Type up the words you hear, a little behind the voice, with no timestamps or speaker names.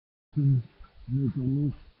Make a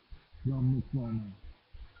list from Messana.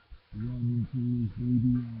 Running through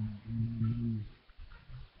baby on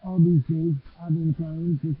all these days I've been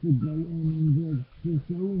trying just to go and invest the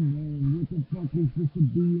show, man. What the fuck is this to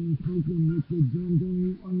be in cooking with the gym? Don't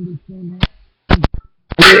you understand how?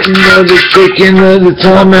 Getting all the sticking of the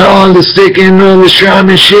time and all the sticking of the shrine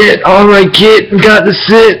and shit. Alright kid, got to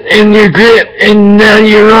sit in your grip, and now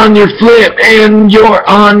you're on your flip, and you're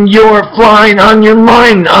on your flying, on your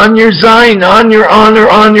mind, on your sign, on your honor,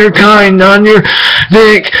 on your kind, on your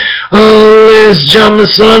dick. Oh, this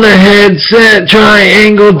Messana headset,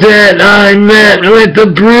 triangle that I met with the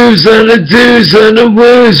bruise and the do's and the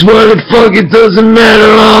woos. What the fuck, it doesn't matter,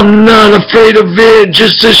 I'm not afraid of it,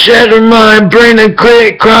 just to shatter my brain and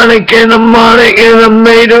click. Chronic and mnemonic and I'm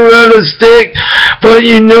made out of stick. But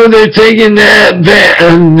you know they're taking that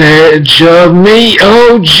advantage of me.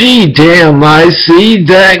 Oh gee, damn, I see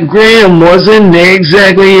that gram wasn't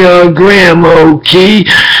exactly a gram, okay?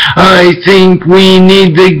 I think we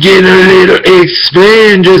need to get a little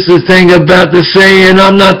experience just to think about the saying.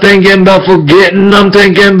 I'm not thinking about forgetting, I'm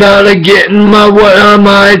thinking about getting my, what am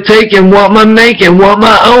I taking, what am I making, what am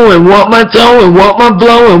I owing, what am I towing, what am I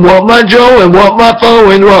blowing, what am I drawing, what am I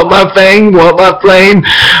foeing, what my fang, what my flame,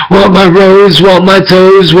 what my rose, what my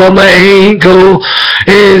toes, what my ankle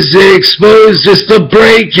is exposed just to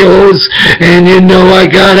break yours. And you know I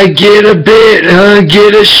gotta get a bit,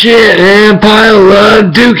 get a shit and pile a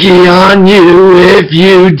dookie on you if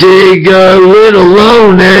you dig a little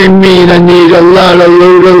loan. I mean I need a lot of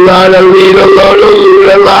loot, a lot of lead, a lot of loot,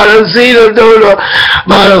 a lot of seed, a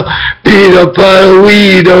lot of beat up a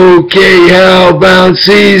weed. Okay, how about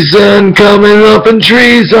season coming up in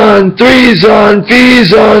trees on threes on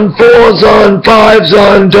fees on fours on fives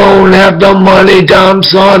on don't have the money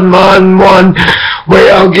dumps on one way.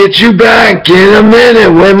 I'll get you back in a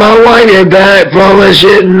minute when my wife get back from a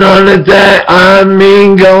shitting on the that. I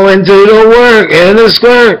mean going to the work and the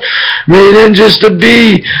squirt, meaning just to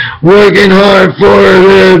be working hard for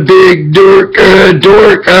the big dork.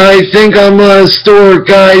 I think I'm a stork.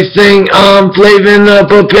 I think I'm flaving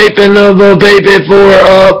up a paping of a baby for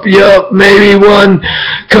up, yup, maybe one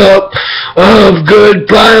cup of good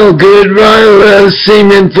pile, good rile,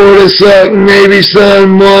 semen for the suck. Maybe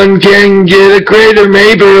someone can get a crater,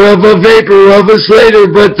 maybe of a vapor of a slater,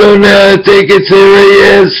 but don't take it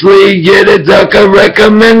seriously. Get a duck, I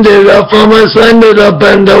recommend it up from a slender up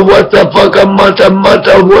bender. What the fuck, a mutter,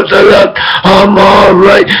 what the I'm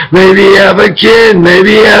alright. Maybe have a kid,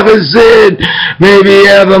 maybe have a Zid, maybe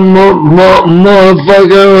have a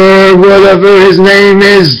motherfucker or whatever his name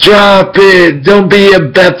is. Drop it. Don't be a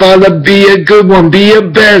bad father, be a good one, be a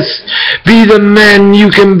best. Be the man,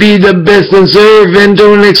 you can be the best and serve, and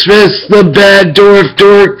don't express the bad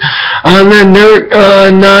dork on the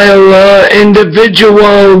nihil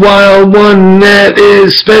individual, while one that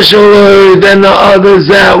is specialer than the others,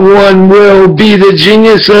 that one will be the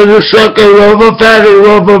genius of the sucker of a fatter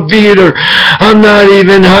of a feeder. I'm not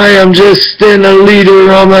even high, I'm just in a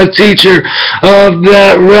leader, I'm a teacher of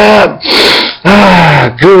that rap.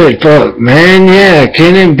 Ah, good fuck, man, yeah,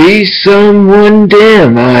 can it be someone?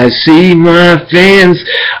 Damn, I see my fans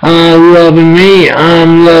are loving me,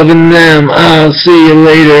 I'm loving them. I'll see you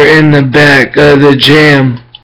later in the back of the jam.